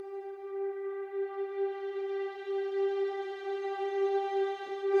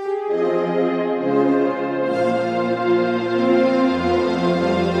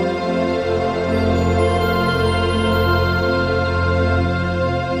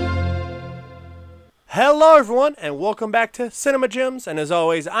Hello, everyone, and welcome back to Cinema Gems. And as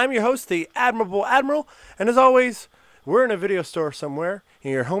always, I'm your host, the Admirable Admiral. And as always, we're in a video store somewhere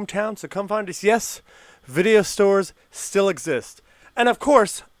in your hometown, so come find us. Yes, video stores still exist. And of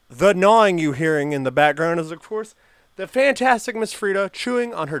course, the gnawing you hearing in the background is, of course, the fantastic Miss Frida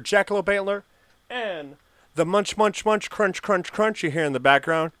chewing on her jackalope antler, and the munch, munch, munch, crunch, crunch, crunch you hear in the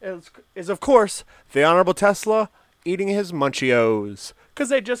background is of course, the Honorable Tesla eating his Munchios. Because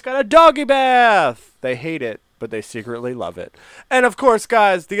they just got a doggy bath. They hate it, but they secretly love it. And of course,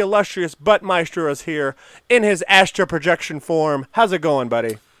 guys, the illustrious Butt Maestro is here in his astro projection form. How's it going,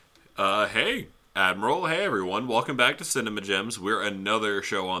 buddy? Hey, Admiral. Hey, everyone. Welcome back to Cinema Gems. We're another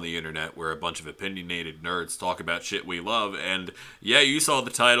show on the internet where a bunch of opinionated nerds talk about shit we love. And yeah, you saw the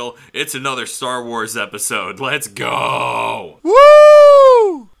title. It's another Star Wars episode. Let's go!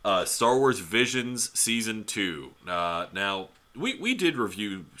 Woo! Star Wars Visions Season 2. Now, we did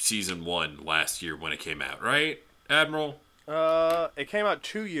review Season 1 last year when it came out, right, Admiral? It came out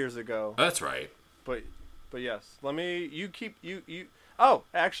 2 years ago. That's right. But yes. Oh,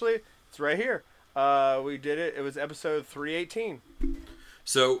 actually, it's right here. We did it. It was episode 318.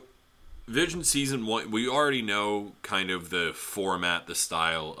 So, Visions Season 1, we already know kind of the format, the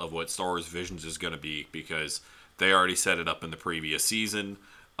style of what Star Wars Visions is going to be because they already set it up in the previous season.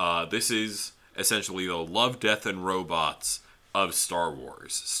 This is essentially the love, death, and robots of Star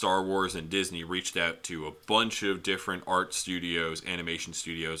Wars. Star Wars and Disney reached out to a bunch of different art studios, animation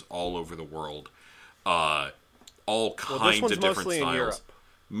studios all over the world. All kinds of different styles.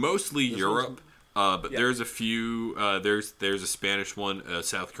 Mostly Europe. But yeah. There's a few. There's a Spanish one, a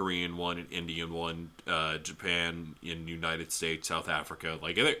South Korean one, an Indian one, Japan, in United States, South Africa.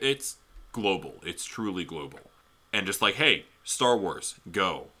 Like it's global. It's truly global. And just like, hey, Star Wars,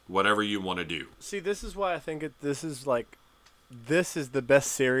 go whatever you want to do. See, this is why I think this is the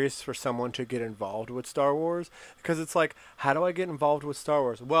best series for someone to get involved with Star Wars, because it's like, how do I get involved with Star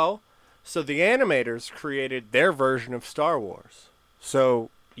Wars? Well, so the animators created their version of Star Wars. So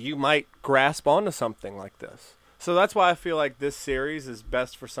you might grasp onto something like this. So that's why I feel like this series is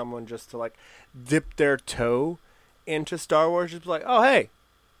best for someone just to like dip their toe into Star Wars. Just be like, oh, hey,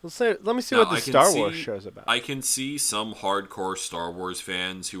 let me see what the Star Wars show's about. I can see some hardcore Star Wars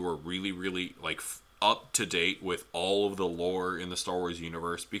fans who are really, really like up to date with all of the lore in the Star Wars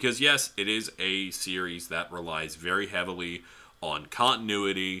universe. Because yes, it is a series that relies very heavily on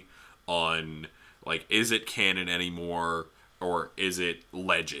continuity, on like, is it canon anymore? Or is it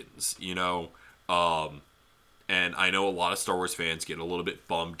Legends, you know? And I know a lot of Star Wars fans get a little bit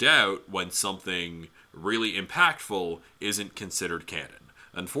bummed out when something really impactful isn't considered canon.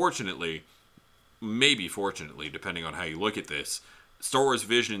 Unfortunately, maybe fortunately, depending on how you look at this, Star Wars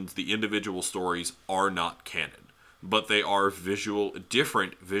Visions, the individual stories, are not canon. But they are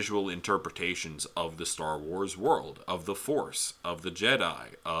different visual interpretations of the Star Wars world, of the Force, of the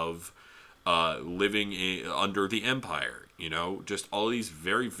Jedi, of living under the Empire. You know, just all these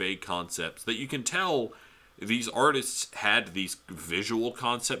very vague concepts that you can tell these artists had these visual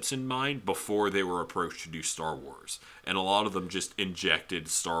concepts in mind before they were approached to do Star Wars. And a lot of them just injected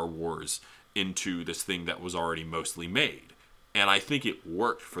Star Wars into this thing that was already mostly made. And I think it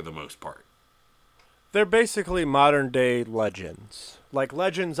worked for the most part. They're basically modern day Legends. Like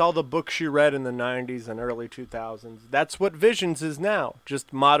Legends, all the books you read in the 90s and early 2000s. That's what Visions is now.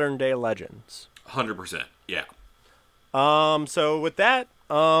 Just modern day Legends. 100%, yeah. So with that,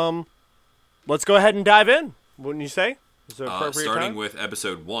 let's go ahead and dive in. Wouldn't you say? Is it appropriate starting time? with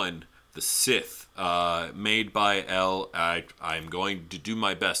episode 1, The Sith, made by I'm going to do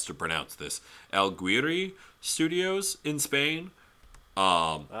my best to pronounce this, El Guiri Studios in Spain.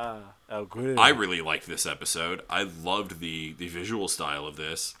 El Guiri. I really liked this episode. I loved the visual style of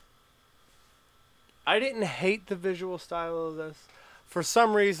this. I didn't hate the visual style of this. For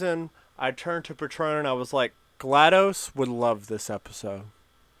some reason, I turned to Patron and I was like, GLaDOS would love this episode.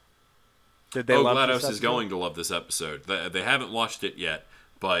 Did they love GLaDOS this episode? is going to love this episode. They haven't watched it yet,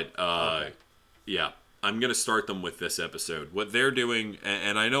 but okay. Yeah, I'm going to start them with this episode. What they're doing,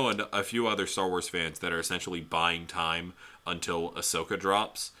 and I know a few other Star Wars fans that are essentially buying time until Ahsoka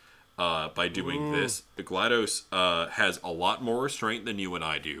drops by doing this. GLaDOS has a lot more restraint than you and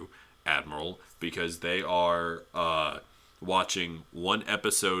I do, Admiral, because they are watching one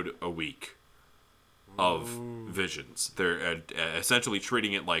episode a week of Visions. They're essentially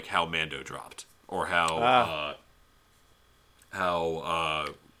treating it like how Mando dropped, or how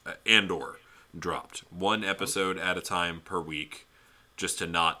Andor dropped. One episode at a time per week, just to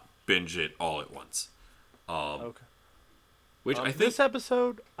not binge it all at once. Okay. Which I think this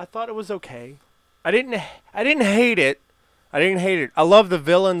episode, I thought it was okay. I didn't hate it. I love the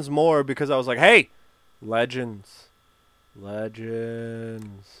villains more because I was like, hey, Legends.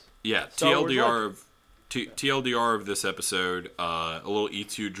 Legends. Yeah, TLDR of this episode, a little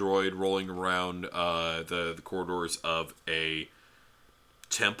E2 droid rolling around the corridors of a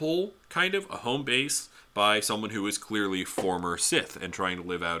temple, kind of, a home base, by someone who is clearly former Sith and trying to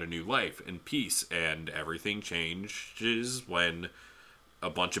live out a new life in peace. And everything changes when a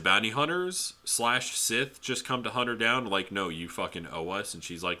bunch of bounty hunters / Sith just come to hunt her down, like, no, you fucking owe us. And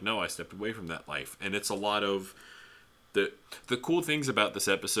she's like, no, I stepped away from that life. And it's a lot of... The cool things about this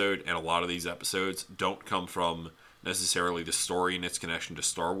episode, and a lot of these episodes, don't come from necessarily the story and its connection to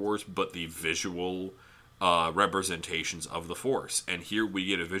Star Wars, but the visual representations of the Force. And here we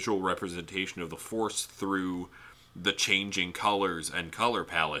get a visual representation of the Force through the changing colors and color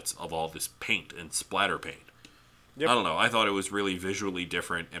palettes of all this paint and splatter paint. Yep. I don't know. I thought it was really visually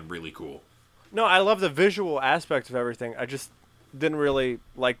different and really cool. No, I love the visual aspect of everything. I just didn't really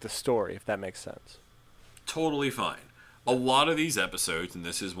like the story, if that makes sense. Totally fine. A lot of these episodes, and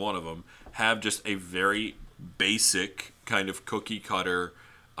this is one of them, have just a very basic kind of cookie cutter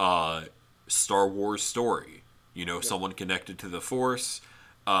Star Wars story. You know, someone connected to the Force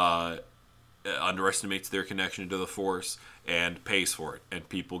underestimates their connection to the Force and pays for it, and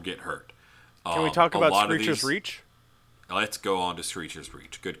people get hurt. Can we talk about Screecher's Reach? Let's go on to Screecher's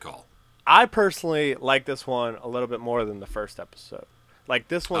Reach. Good call. I personally like this one a little bit more than the first episode. Like,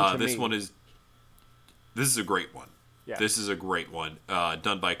 this one to me... This is a great one. Yeah. This is a great one,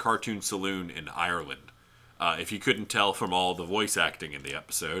 done by Cartoon Saloon in Ireland. If you couldn't tell from all the voice acting in the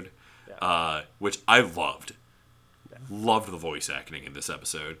episode, which I loved. Yeah. Loved the voice acting in this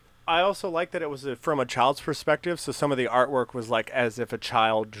episode. I also like that it was from a child's perspective, so some of the artwork was like as if a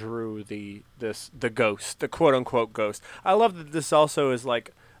child drew the ghost, the quote-unquote ghost. I love that this also is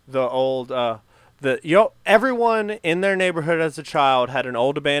like the old... everyone in their neighborhood as a child had an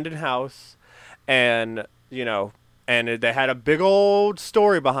old abandoned house, and, you know... And they had a big old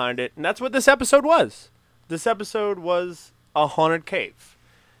story behind it. And that's what this episode was. This episode was a haunted cave.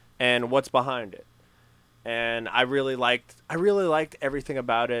 And what's behind it. And I really liked everything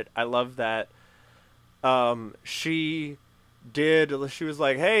about it. I love that she was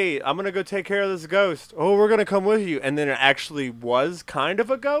like, hey, I'm going to go take care of this ghost. Oh, we're going to come with you. And then it actually was kind of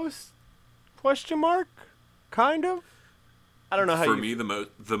a ghost? Question mark? Kind of? I don't know how. For me,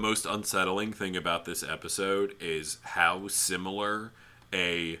 the most unsettling thing about this episode is how similar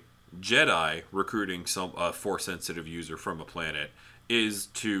a Jedi recruiting a Force-sensitive user from a planet is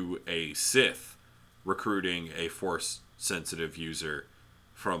to a Sith recruiting a Force-sensitive user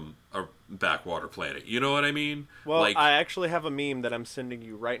from a backwater planet. You know what I mean? Well, I actually have a meme that I'm sending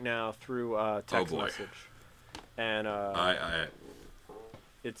you right now through text message, and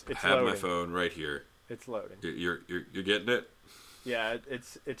it's have loading. My phone right here. It's loading. You're getting it? Yeah,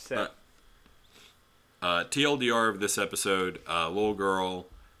 it's set. TLDR of this episode: little girl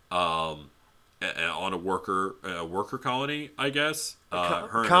on a worker colony, I guess. Her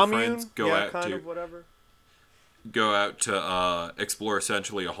and her friends go out to explore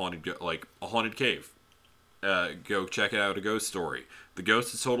essentially a haunted cave. Go check out a ghost story. The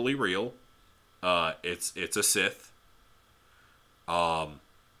ghost is totally real. It's a Sith.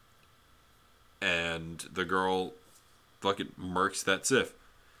 And the girl fucking murks that Sith.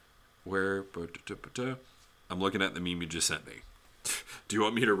 I'm looking at the meme you just sent me. Do you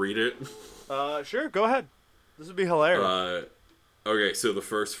want me to read it? Sure, go ahead. This would be hilarious. Okay, so the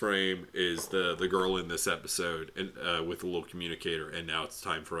first frame is the girl in this episode and with the little communicator, and now it's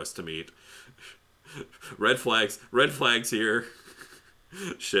time for us to meet. Red flags here.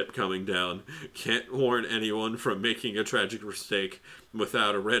 Ship coming down. Can't warn anyone from making a tragic mistake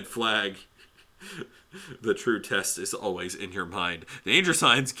without a red flag. The true test is always in your mind. Danger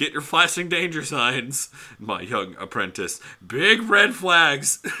signs, get your flashing danger signs. My young apprentice. Big red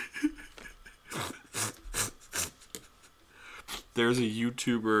flags. There's a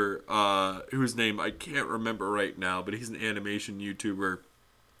YouTuber whose name I can't remember right now, but he's an animation YouTuber.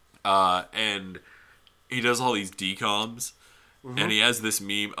 And he does all these decoms. Mm-hmm. And he has this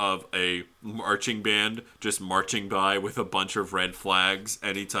meme of a marching band just marching by with a bunch of red flags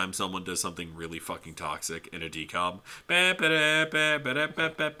anytime someone does something really fucking toxic in a decom.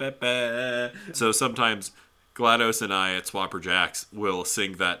 So sometimes GLaDOS and I at Swapper Jacks will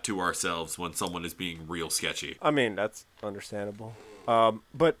sing that to ourselves when someone is being real sketchy. I mean, that's understandable.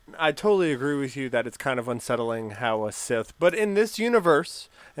 But I totally agree with you that it's kind of unsettling how a Sith... But in this universe,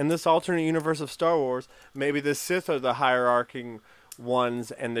 in this alternate universe of Star Wars, maybe the Sith are the hierarching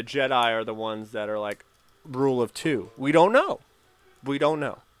ones and the Jedi are the ones that are like rule of two. We don't know.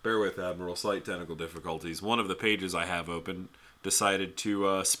 Bear with, Admiral. Slight technical difficulties. One of the pages I have open decided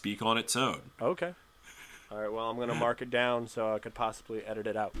to speak on its own. Okay. All right, well, I'm going to mark it down so I could possibly edit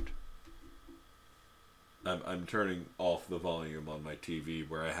it out. I'm turning off the volume on my TV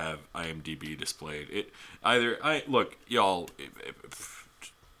where I have IMDb displayed. Look, y'all,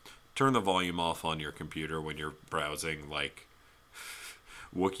 turn the volume off on your computer when you're browsing like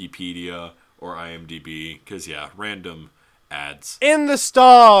Wikipedia or IMDb, because random ads. In the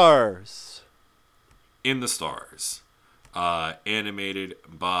Stars. In the Stars. Animated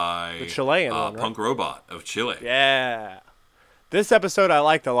by the Chilean one, right? Punk Robot of Chile. Yeah. This episode I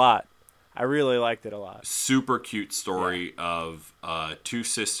liked a lot. I really liked it a lot. Super cute story of two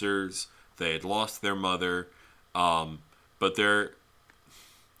sisters. They had lost their mother, but their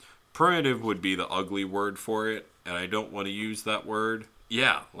primitive would be the ugly word for it, and I don't want to use that word.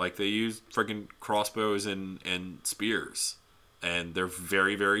 Yeah, like they use freaking crossbows and spears, and they're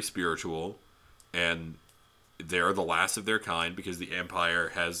very, very spiritual, and they're the last of their kind because the Empire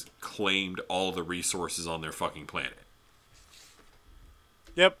has claimed all the resources on their fucking planet.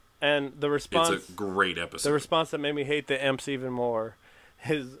 Yep. And the response... It's a great episode. The response that made me hate the Imps even more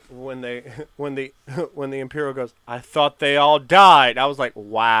is when the Imperial goes, I thought they all died. I was like,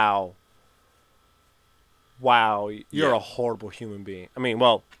 wow. Wow, you're a horrible human being. I mean,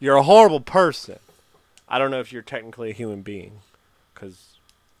 well, you're a horrible person. I don't know if you're technically a human being, because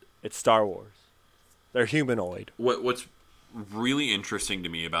it's Star Wars. They're humanoid. What's really interesting to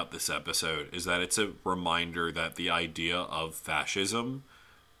me about this episode is that it's a reminder that the idea of fascism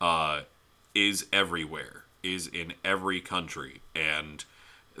is everywhere, is in every country, and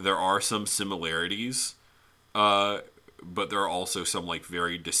there are some similarities, but there are also some like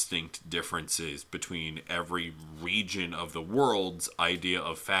very distinct differences between every region of the world's idea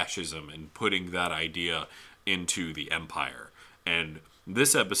of fascism and putting that idea into the Empire. And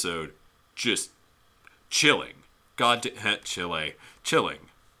this episode, just chilling. Chilling.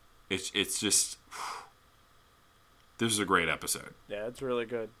 It's just... This is a great episode. Yeah, it's really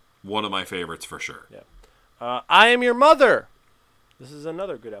good. One of my favorites for sure. Yeah. I Am Your Mother. This is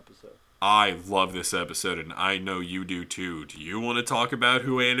another good episode. I love this episode, and I know you do too. Do you want to talk about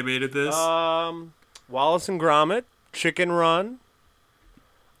who animated this? Wallace and Gromit, Chicken Run.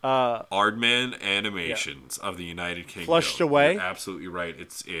 Aardman Animations of the United Kingdom. Flushed Away. You're absolutely right.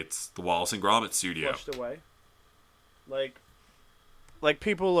 It's the Wallace and Gromit studio. Flushed Away. Like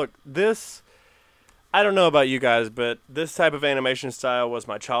people, look, this... I don't know about you guys, but this type of animation style was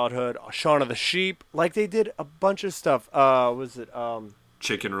my childhood. Shaun of the Sheep. Like, they did a bunch of stuff. Was it...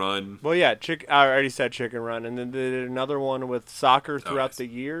 Chicken Run. Well, yeah, I already said Chicken Run. And then they did another one with soccer throughout the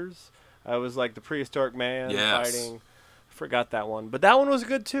years. It was like the prehistoric man fighting. I forgot that one. But that one was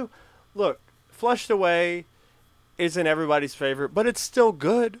good, too. Look, Flushed Away isn't everybody's favorite, but it's still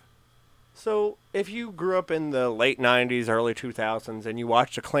good. So if you grew up in the late 90s, early 2000s, and you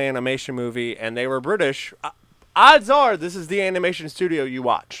watched a Clay animation movie and they were British, odds are this is the animation studio you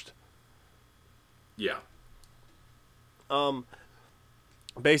watched. Yeah.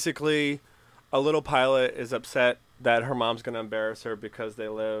 Basically, a little pilot is upset that her mom's going to embarrass her because they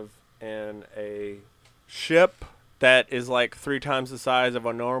live in a ship that is like 3 times the size of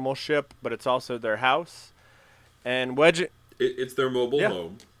a normal ship, but it's also their house. And It's their mobile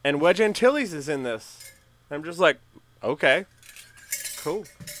home. And Wedge Antilles is in this. I'm just like, okay, cool.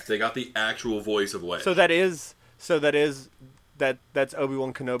 They got the actual voice of Wedge. That's Obi-Wan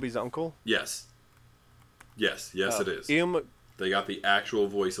Kenobi's uncle? Yes, it is. They got the actual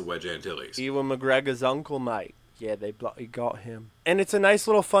voice of Wedge Antilles. Ewan McGregor's uncle, mate. Yeah, they got him. And it's a nice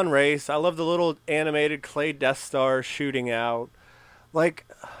little fun race. I love the little animated clay Death Star shooting out. Like,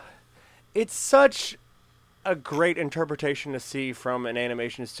 it's such a great interpretation to see from an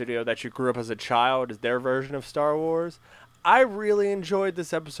animation studio that you grew up as a child, is their version of Star Wars. I really enjoyed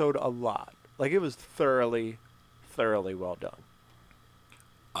this episode a lot. Like, it was thoroughly well done.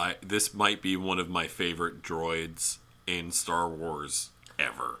 This might be one of my favorite droids in Star Wars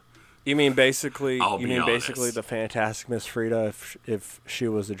ever. You mean basically basically the Fantastic Miss Frida if she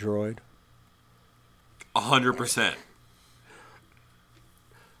was a droid? 100%.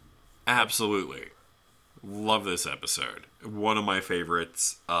 Absolutely. Love this episode. One of my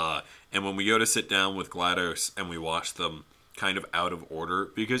favorites. And when we go to sit down with GLaDOS and we watch them kind of out of order,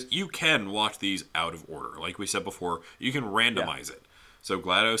 because you can watch these out of order. Like we said before, you can randomize it. So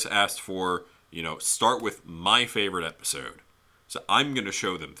GLaDOS asked for, start with my favorite episode. So I'm going to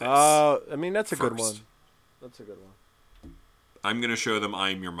show them this. I mean, that's a good one. That's a good one. I'm going to show them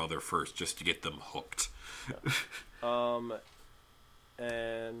I'm Your Mother first, just to get them hooked.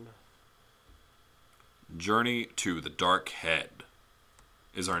 And... Journey to the Dark Head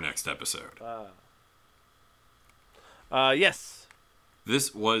is our next episode. Yes.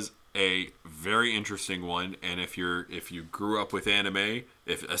 This was a very interesting one, and if you grew up with anime,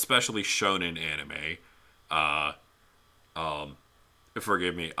 if especially shonen anime, uh,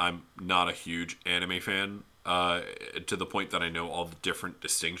 forgive me, I'm not a huge anime fan, to the point that I know all the different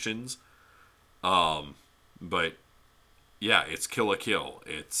distinctions. But yeah, it's Kill la Kill.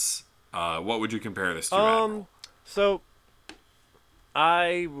 It's what would you compare this to, Admiral? So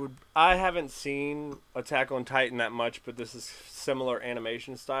I haven't seen Attack on Titan that much, but this is similar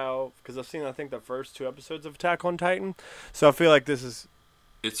animation style because I've seen I think the first 2 episodes of Attack on Titan. So I feel like this is.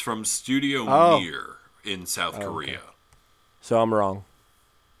 It's from Studio Mir in South Korea. Okay. So I'm wrong.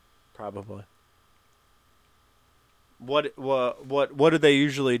 Probably. What do they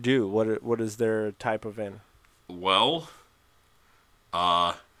usually do? What is their type of anime? Well,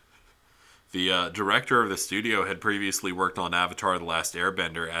 the director of the studio had previously worked on Avatar: The Last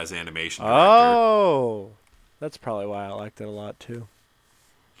Airbender as animation director. Oh, that's probably why I liked it a lot too.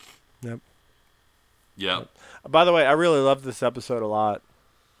 Yep. By the way, I really loved this episode a lot.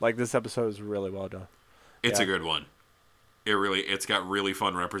 Like, this episode is really well done. It's a good one. It's got really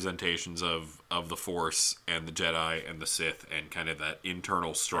fun representations of the Force and the Jedi and the Sith and kind of that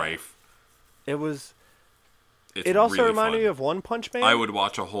internal strife. It also really reminded fun. me of One Punch Man. I would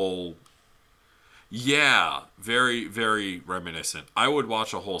watch a whole. Yeah, very, very reminiscent. I would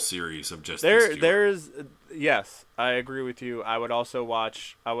watch a whole series of just this duo. Yes, I agree with you. I want to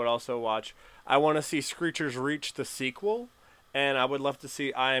see Screechers Reach the sequel, and I would love to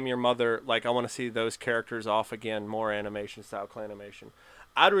see I Am Your Mother. Like, I want to see those characters off again, more animation style, clanimation.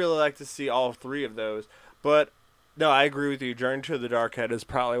 I'd really like to see all 3 of those, but no, I agree with you. Journey to the Dark Head is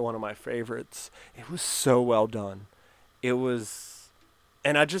probably one of my favorites. It was so well done. It was,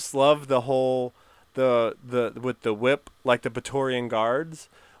 and I just love the whole with the whip, like the Praetorian Guards,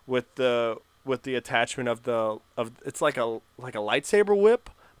 with the attachment of it's like a lightsaber whip,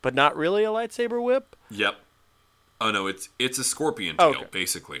 but not really a lightsaber whip. Yep. Oh no, it's a scorpion tail,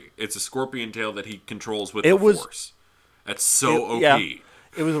 basically. It's a scorpion tail that he controls with the Force. That's so OP. Yeah,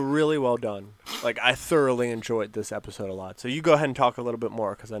 it was really well done. Like, I thoroughly enjoyed this episode a lot. So you go ahead and talk a little bit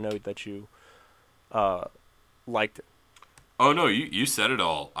more, because I know that you liked it. Oh no, you said it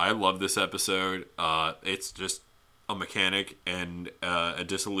all. I love this episode. It's just a mechanic and a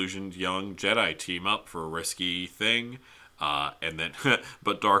disillusioned young Jedi team up for a risky thing, and then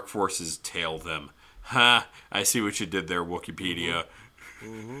but dark forces tail them. Ha! I see what you did there, Wikipedia.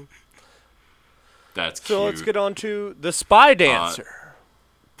 Mm-hmm. That's cute. So let's get on to the Spy Dancer.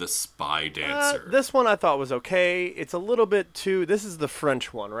 The Spy Dancer. This one I thought was okay. It's a little bit too. This is the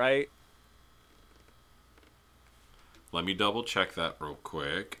French one, right? Let me double check that real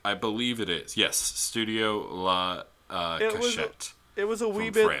quick. I believe it is. Yes, Studio La Cachette. It was a wee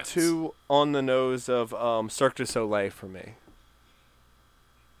bit France. Too on the nose of Cirque du Soleil for me.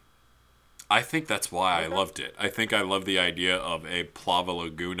 I think that's why I loved it. I think I love the idea of a Plava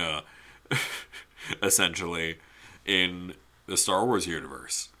Laguna, essentially, in the Star Wars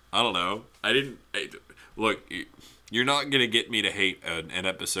universe. I don't know. Look, you're not going to get me to hate an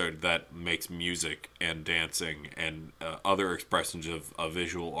episode that makes music and dancing and other expressions of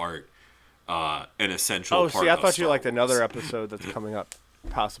visual art an essential part of Star Wars. I thought you liked another episode that's coming up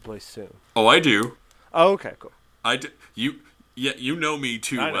possibly soon. Oh, I do. Oh, okay, cool. I do. You know me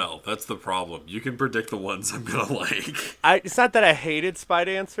too well. That's the problem. You can predict the ones I'm going to like. It's not that I hated Spy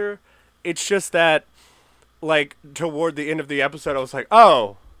Dancer. It's just that, like, toward the end of the episode, I was like,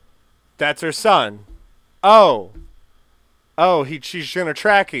 oh, that's her son. Oh, she's going to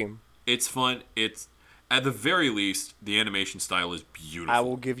track him. It's fun. It's, at the very least, the animation style is beautiful. I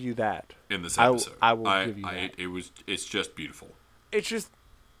will give you that. In this episode. I will give you that. It's just beautiful. It's just...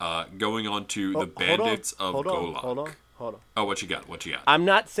 going on to the Bandits of Golak. Hold on. Oh, what you got? I'm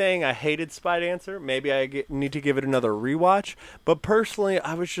not saying I hated Spy Dancer. Maybe I need to give it another rewatch. But personally,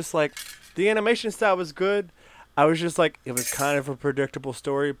 I was just like, the animation style was good. I was just like, it was kind of a predictable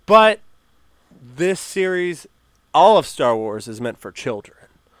story. But this series, all of Star Wars, is meant for children.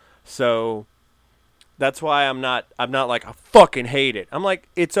 So that's why I'm not like, I fucking hate it. I'm like,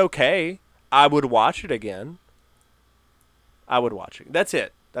 it's okay. I would watch it again. I would watch it. That's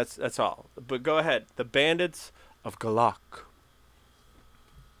it. That's all. But go ahead. The Bandits of Golak.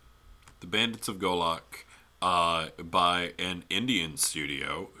 The Bandits of Golak, by an Indian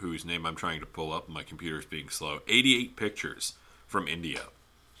studio whose name I'm trying to pull up. My computer's being slow. 88 Pictures from India.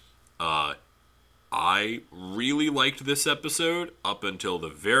 I really liked this episode up until the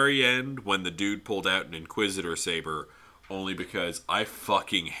very end when the dude pulled out an Inquisitor saber, only because I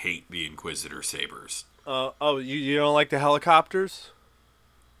fucking hate the Inquisitor sabers. You don't like the helicopters?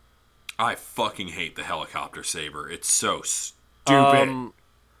 I fucking hate the helicopter saber. It's so stupid.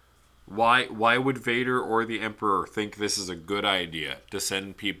 Why would Vader or the Emperor think this is a good idea to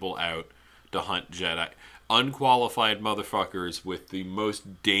send people out to hunt Jedi? Unqualified motherfuckers with the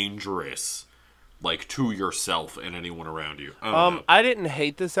most dangerous, like, to yourself and anyone around you. I didn't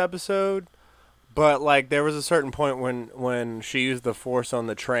hate this episode, but like there was a certain point when she used the Force on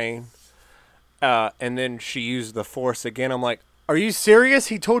the train, and then she used the Force again. I'm like, are you serious?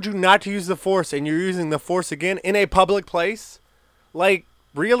 He told you not to use the Force, and you're using the Force again in a public place? Like,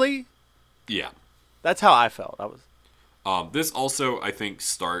 really? Yeah. That's how I felt. This also, I think,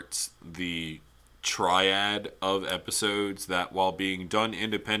 starts the triad of episodes that, while being done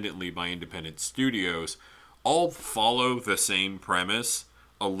independently by independent studios, all follow the same premise.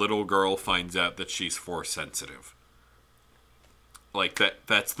 A little girl finds out that she's Force sensitive. Like,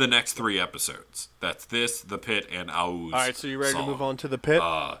 that's the next 3 episodes. That's this, The Pit, and Au's. All right, so you ready song. to move on to The Pit?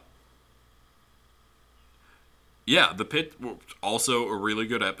 Yeah, The Pit, also a really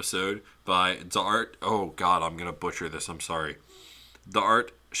good episode by Dart. Oh, God, I'm going to butcher this. I'm sorry.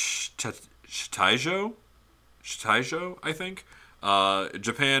 Dart Shitaijo, I think.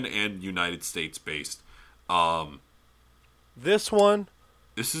 Japan and United States based. This one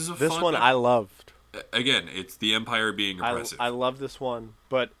I loved. Again, it's the Empire being oppressive. I love this one,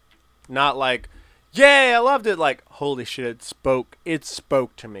 but not like, yay, I loved it. Like, holy shit, it spoke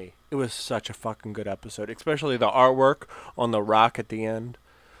to me. It was such a fucking good episode, especially the artwork on the rock at the end.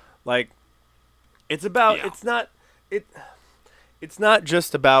 Like, it's about, yeah. It's not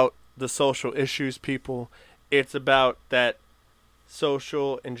just about the social issues, people. It's about that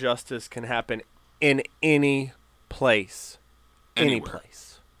social injustice can happen in any place. Anywhere. Any place.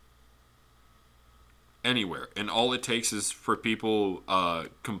 Anywhere. And all it takes is for people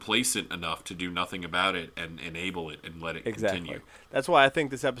complacent enough to do nothing about it and enable it and let it continue. That's why I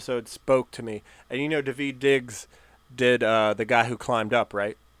think this episode spoke to me. And you know, Daveed Diggs did The Guy Who Climbed Up,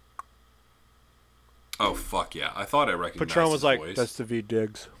 right? Oh, fuck yeah. I thought I recognized Patron was his like, voice. That's Daveed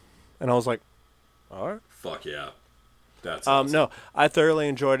Diggs. And I was like, all right. Fuck yeah. That's awesome. No, I thoroughly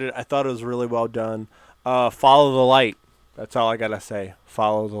enjoyed it. I thought it was really well done. Follow the light. That's all I got to say.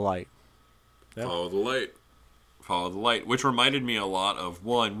 Follow the light. Yep. Follow the light. Follow the light. Which reminded me a lot of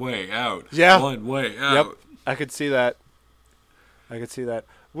One Way Out. Yeah. One Way Out. Yep. I could see that.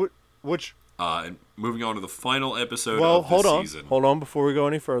 Which... and moving on to the final episode of this season. Hold on before we go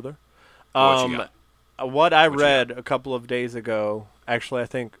any further. What you got? What I read a couple of days ago, actually I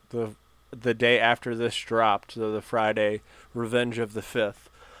think the day after this dropped, so the Friday, Revenge of the 5th,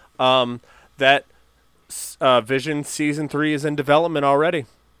 that Vision Season 3 is in development already.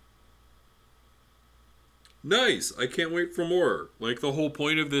 Nice. I can't wait for more. Like, the whole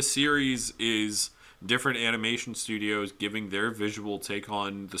point of this series is different animation studios giving their visual take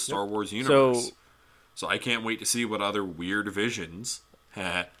on the Star Wars universe. So I can't wait to see what other weird visions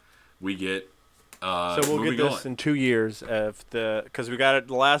we get. So we'll get this in 2 years, because we got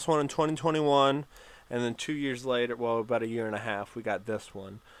the last one in 2021, and then 2 years later, well, about a year and a half, we got this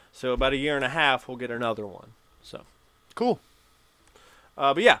one. So about a year and a half, we'll get another one. So, cool.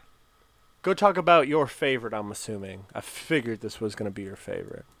 But yeah, go talk about your favorite, I'm assuming. I figured this was going to be your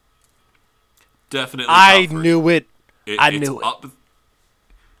favorite. Definitely. I knew it. I knew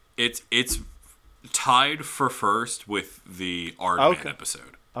it. It's tied for first with the Aardman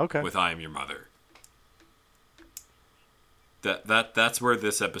episode. Okay. With I Am Your Mother. That's where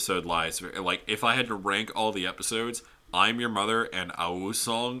this episode lies. Like, if I had to rank all the episodes, I'm Your Mother and Au's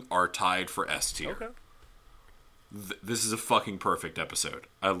song are tied for S tier. Okay. This is a fucking perfect episode.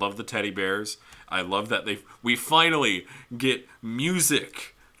 I love the teddy bears. I love that we finally get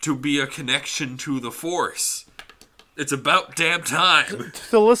music to be a connection to the Force. It's about damn time.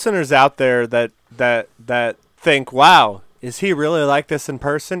 To the listeners out there that think, wow, is he really like this in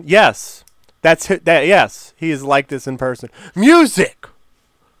person? Yes. Yes, he is like this in person. Music!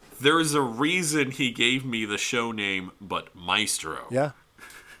 There is a reason he gave me the show name, but Maestro. Yeah.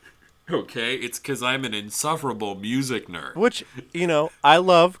 Okay? It's because I'm an insufferable music nerd. Which, I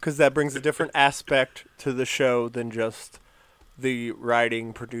love, because that brings a different aspect to the show than just the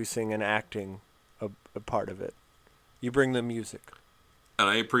writing, producing, and acting a part of it. You bring the music. And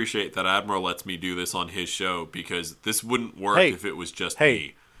I appreciate that Admiral lets me do this on his show, because this wouldn't work if it was just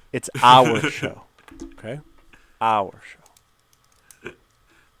me. It's our show, okay? Our show.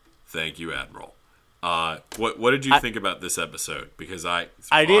 Thank you, Admiral. What did you think about this episode? Because I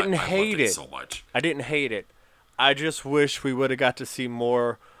didn't hate it so much. I didn't hate it. I just wish we would have got to see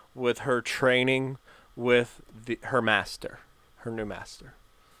more with her training with her master, her new master.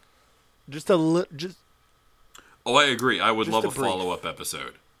 Oh, I agree. I would love a brief follow-up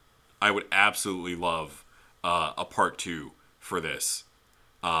episode. I would absolutely love a part 2 for this.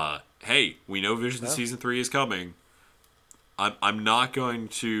 hey, we know Vision Season 3 is coming. I'm not going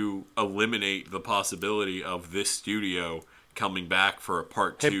to eliminate the possibility of this studio coming back for a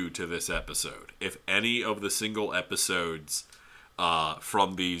part 2 to this episode. If any of the single episodes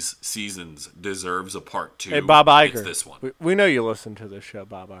from these seasons deserves a part 2, hey, Bob Iger, it's this one. We know you listen to this show,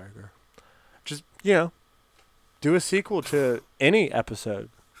 Bob Iger. Just, do a sequel to any episode,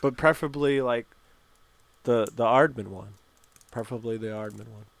 but preferably like the Aardman one. Preferably the Aardman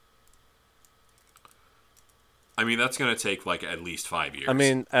one. I mean, that's going to take like at least 5 years. I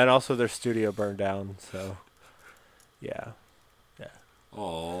mean, and also their studio burned down, so yeah.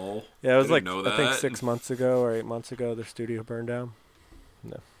 Oh, yeah, it was like know that. I think 6 months ago or 8 months ago their studio burned down.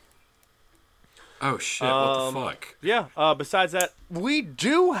 No. Oh shit! What the fuck? Yeah. Besides that, we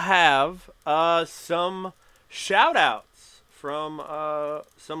do have some shout outs from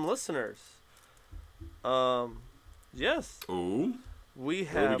some listeners. Yes. Ooh. We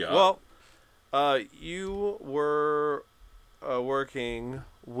have. We got? Well, you were working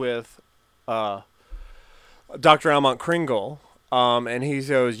with Dr. Almont Kringle, and he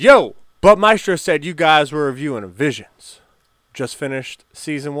goes, "Yo, but Maestro said you guys were reviewing Visions. Just finished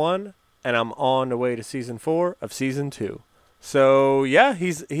season 1, and I'm on the way to season 4 of season 2. So yeah, he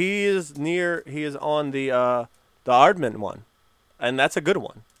is on the Aardman one, and that's a good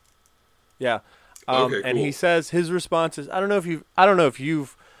one. Yeah. Okay, and cool. he says his response is, I don't know if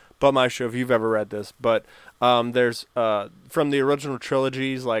you've, but Maestro, if you've ever read this, but there's from the original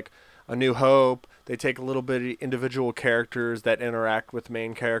trilogies like A New Hope. They take a little bit of individual characters that interact with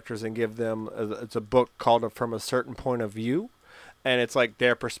main characters and give them. It's a book called From a Certain Point of View, and it's like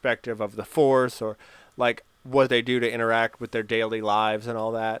their perspective of the Force or like what they do to interact with their daily lives and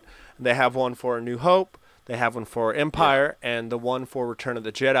all that. And they have one for A New Hope. They have one for Empire, and the one for Return of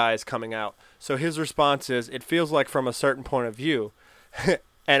the Jedi is coming out. So his response is, it feels like From a Certain Point of View.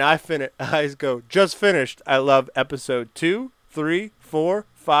 And I go, just finished. I love episode 2, 3, 4,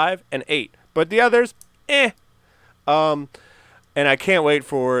 5, and 8. But the others, And I can't wait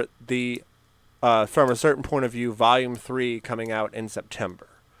for the From a Certain Point of View Volume 3 coming out in September.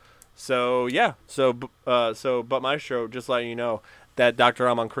 So, yeah. But Maestro, just letting you know that Dr.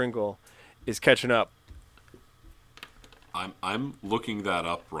 Almont Kringle is catching up. I'm looking that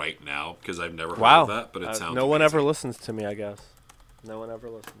up right now because I've never heard Wow. of that, but it sounds no one amazing. ever listens to me, I guess. No one ever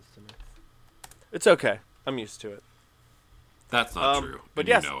listens to me. It's okay. I'm used to it. That's not true. But and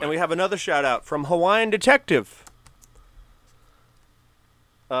yes, you know and it. we have another shout out from Hawaiian Detective.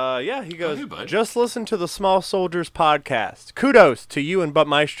 He goes, hey, bud. just listen to the Small Soldiers podcast. Kudos to you and But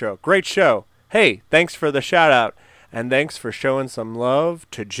Maestro. Great show. Hey, thanks for the shout out. And thanks for showing some love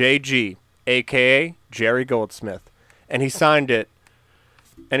to JG, a.k.a. Jerry Goldsmith. And he signed it.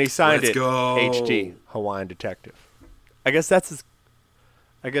 Let's go. HD, Hawaiian Detective. I guess that's his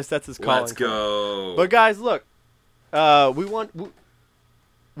calling. Let's go. But guys, look, we want to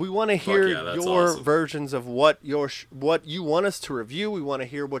hear yeah, that's your awesome. versions of what you want us to review. We want to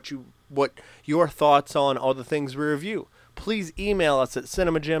hear what your thoughts on all the things we review. Please email us at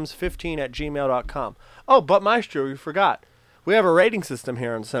cinemagems15@gmail.com. Oh, but Maestro, we forgot. We have a rating system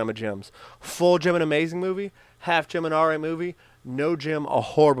here on Cinema Gems. Full gem, an amazing movie. Half gem, an alright movie. No gem, a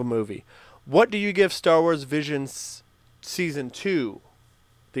horrible movie. What do you give Star Wars Visions Season 2,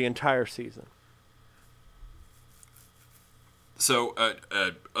 the entire season? So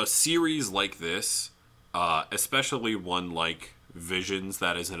a series like this, especially one like Visions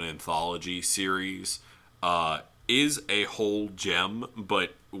that is an anthology series, is a whole gem,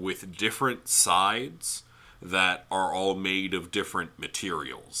 but with different sides that are all made of different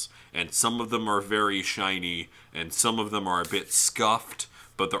materials. And some of them are very shiny, and some of them are a bit scuffed,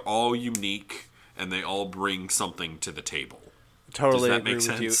 but they're all unique, and they all bring something to the table. Totally Does that agree make with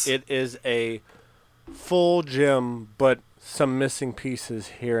sense? you. It is a full gem, but some missing pieces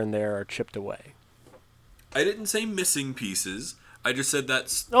here and there are chipped away. I didn't say missing pieces. I just said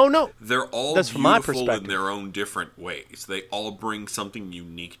Oh, no. they're all That's from my beautiful in perspective. their own different ways. They all bring something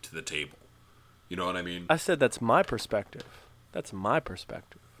unique to the table. You know what I mean? I said that's my perspective. That's my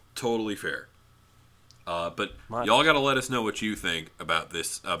perspective. Totally fair. But My y'all got to let us know what you think about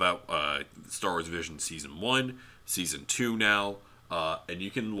this, about Star Wars Vision Season 1, Season 2 now. And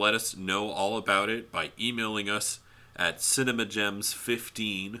you can let us know all about it by emailing us at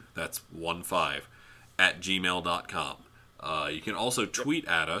cinemagems15, that's 15, at gmail.com. You can also tweet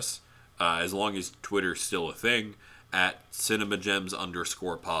at us, as long as Twitter's still a thing, at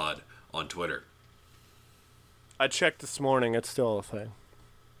cinemagems_pod on Twitter. I checked this morning. It's still a thing.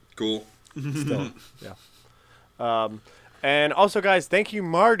 Cool. Still, yeah. And also, guys, thank you,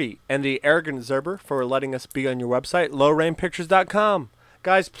 Marty and the Arrogant Zerber, for letting us be on your website, lowrainpictures.com.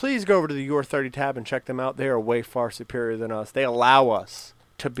 Guys, please go over to the Your 30 tab and check them out. They are way far superior than us. They allow us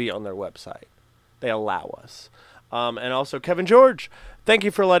to be on their website. They allow us. And also, Kevin George, thank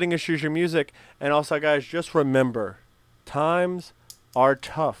you for letting us use your music. And also, guys, just remember, times are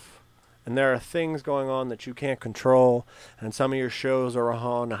tough. And there are things going on that you can't control. And some of your shows are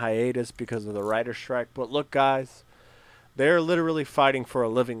on hiatus because of the writer's strike. But look, guys, they're literally fighting for a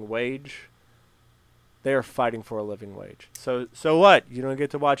living wage. They are fighting for a living wage. So what? You don't get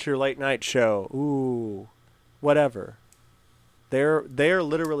to watch your late night show. Ooh, whatever. They're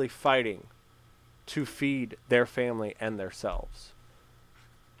literally fighting to feed their family and themselves.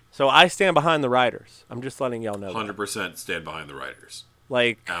 So I stand behind the writers. I'm just letting y'all know. 100% stand behind the writers.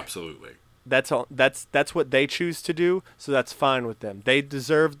 Like, absolutely. That's all. That's what they choose to do. So that's fine with them. They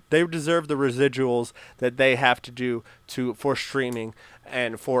deserve the residuals that they have to do for streaming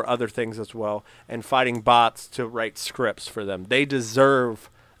and for other things as well, and fighting bots to write scripts for them. They deserve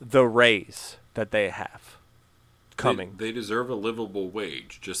the raise that they have coming. They deserve a livable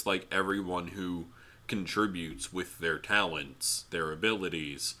wage, just like everyone who contributes with their talents, their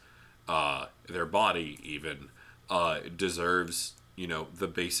abilities, their body even, deserves, the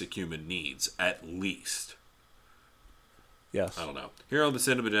basic human needs, at least. Yes. I don't know. Here on the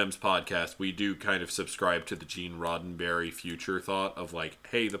Cinema Gems podcast, we do kind of subscribe to the Gene Roddenberry future thought of like,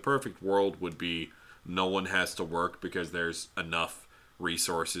 hey, the perfect world would be no one has to work because there's enough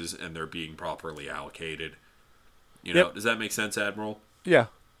resources and they're being properly allocated. Does that make sense, Admiral? Yeah.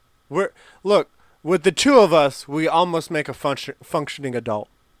 Look, with the two of us, we almost make a functioning adult.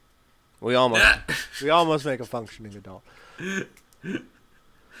 We almost make a functioning adult.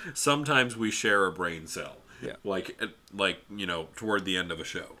 Sometimes we share a brain cell. Yeah. Like toward the end of a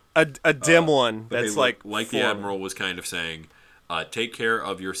show. A dim one that's like the Admiral was kind of saying, take care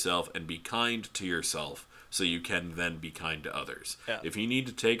of yourself and be kind to yourself so you can then be kind to others. Yeah. If you need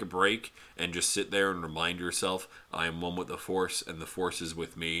to take a break and just sit there and remind yourself, I am one with the Force and the Force is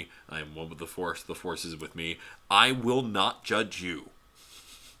with me. I am one with the Force is with me. I will not judge you.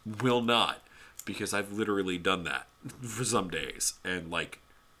 Will not. Because I've literally done that for some days. And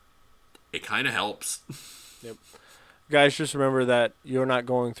it kind of helps. Yep. Guys, just remember that you're not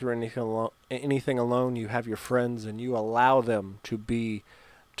going through anything alone. You have your friends, and you allow them to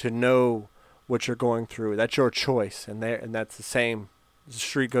know what you're going through. That's your choice, and that's the same. The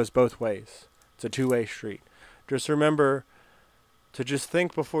street goes both ways. It's a two-way street. Just remember to just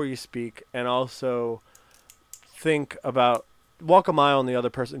think before you speak, and also think about walk a mile in the other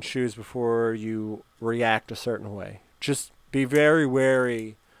person's shoes before you react a certain way. Just be very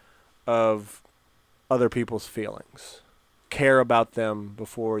wary of other people's feelings. Care about them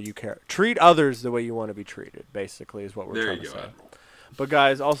before you care. Treat others the way you want to be treated, basically, is what we're trying to say. Admiral. But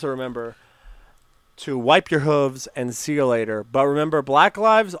guys, also remember to wipe your hooves and see you later. But remember, Black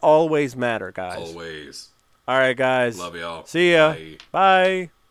lives always matter, guys. Always. All right, guys. Love y'all. See ya. Bye. Bye.